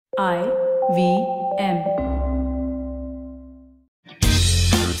IVM.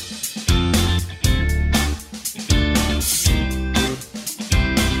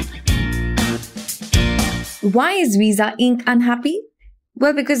 Why is Visa Inc. unhappy?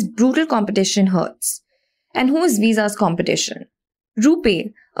 Well, because brutal competition hurts. And who is Visa's competition?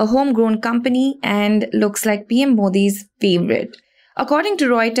 RuPay, a homegrown company and looks like PM Modi's favorite. According to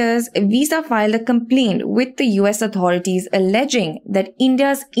Reuters, Visa filed a complaint with the US authorities alleging that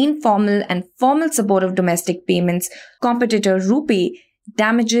India's informal and formal support of domestic payments competitor RuPay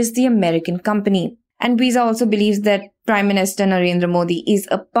damages the American company. And Visa also believes that Prime Minister Narendra Modi is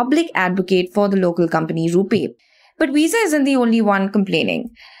a public advocate for the local company RuPay. But Visa isn't the only one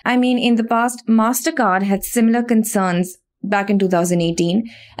complaining. I mean, in the past, MasterCard had similar concerns back in 2018.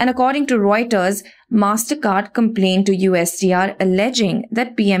 And according to Reuters, MasterCard complained to USTR alleging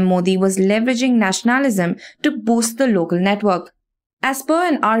that PM Modi was leveraging nationalism to boost the local network. As per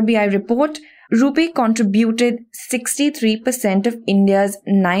an RBI report, RuPay contributed 63% of India's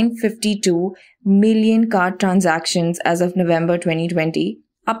 952 million card transactions as of November 2020,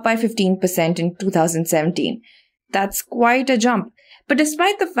 up by 15% in 2017. That's quite a jump. But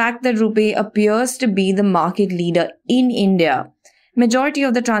despite the fact that RuPay appears to be the market leader in India, majority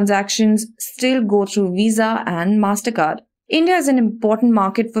of the transactions still go through Visa and MasterCard. India is an important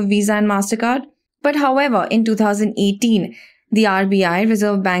market for Visa and MasterCard. But however, in 2018, the RBI,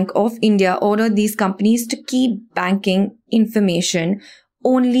 Reserve Bank of India, ordered these companies to keep banking information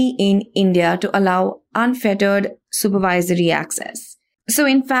only in India to allow unfettered supervisory access. So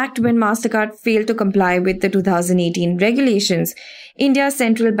in fact, when MasterCard failed to comply with the 2018 regulations, India's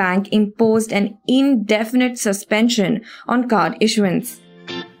central bank imposed an indefinite suspension on card issuance.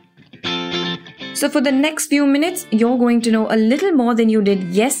 So for the next few minutes, you're going to know a little more than you did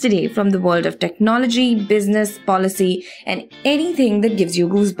yesterday from the world of technology, business, policy, and anything that gives you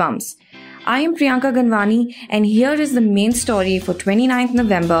goosebumps. I am Priyanka Ganwani, and here is the main story for 29th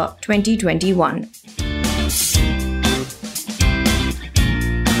November 2021.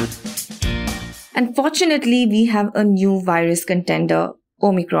 Unfortunately, we have a new virus contender,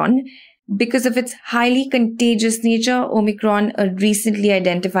 Omicron. Because of its highly contagious nature, Omicron, a recently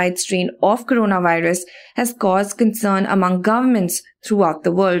identified strain of coronavirus, has caused concern among governments throughout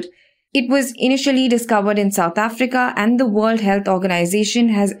the world. It was initially discovered in South Africa, and the World Health Organization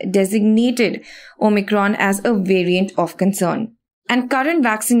has designated Omicron as a variant of concern. And current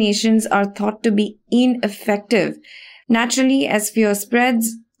vaccinations are thought to be ineffective. Naturally, as fear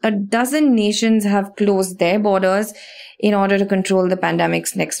spreads, a dozen nations have closed their borders in order to control the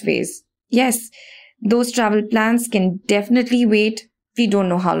pandemic's next phase. Yes, those travel plans can definitely wait. We don't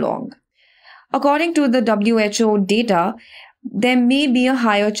know how long. According to the WHO data, there may be a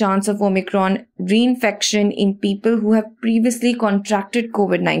higher chance of Omicron reinfection in people who have previously contracted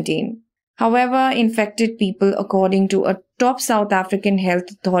COVID-19. However, infected people, according to a top South African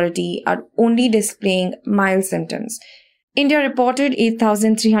health authority, are only displaying mild symptoms. India reported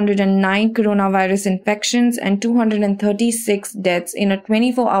 8,309 coronavirus infections and 236 deaths in a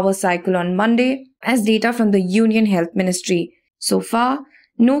 24-hour cycle on Monday, as data from the Union Health Ministry. So far,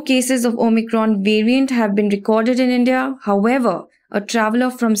 no cases of Omicron variant have been recorded in India. However, a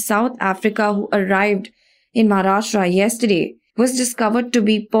traveler from South Africa who arrived in Maharashtra yesterday was discovered to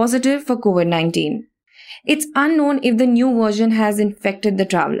be positive for COVID-19. It's unknown if the new version has infected the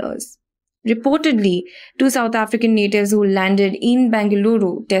travelers. Reportedly, 2 South African natives who landed in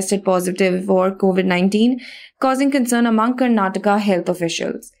Bengaluru tested positive for COVID-19, causing concern among Karnataka health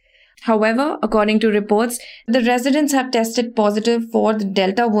officials. However, according to reports, the residents have tested positive for the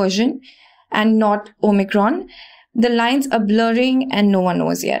Delta version and not Omicron. The lines are blurring and no one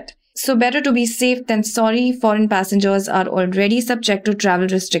knows yet. So better to be safe than sorry. Foreign passengers are already subject to travel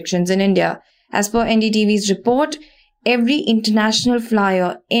restrictions in India. As per NDTV's report, every international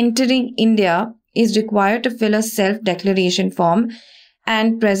flyer entering India is required to fill a self-declaration form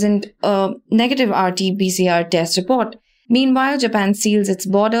and present a negative RT-PCR test report. Meanwhile, Japan seals its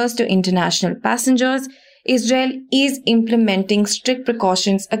borders to international passengers. Israel is implementing strict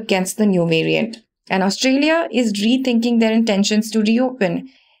precautions against the new variant. And Australia is rethinking their intentions to reopen.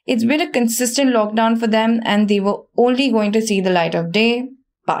 It's been a consistent lockdown for them, and they were only going to see the light of day.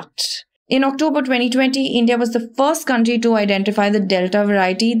 But in October 2020, India was the first country to identify the Delta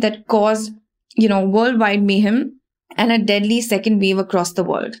variety that caused, worldwide mayhem and a deadly second wave across the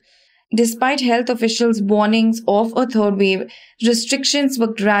world. Despite health officials' warnings of a third wave, restrictions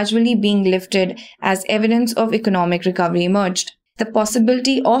were gradually being lifted as evidence of economic recovery emerged. The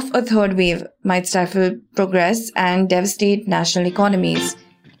possibility of a third wave might stifle progress and devastate national economies.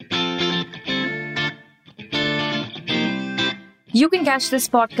 You can catch this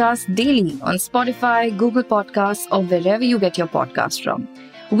podcast daily on Spotify, Google Podcasts, or wherever you get your podcast from.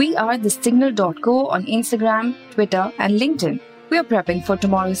 We are thesignal.co on Instagram, Twitter, and LinkedIn. We are prepping for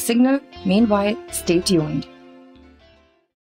tomorrow's signal. Meanwhile, stay tuned.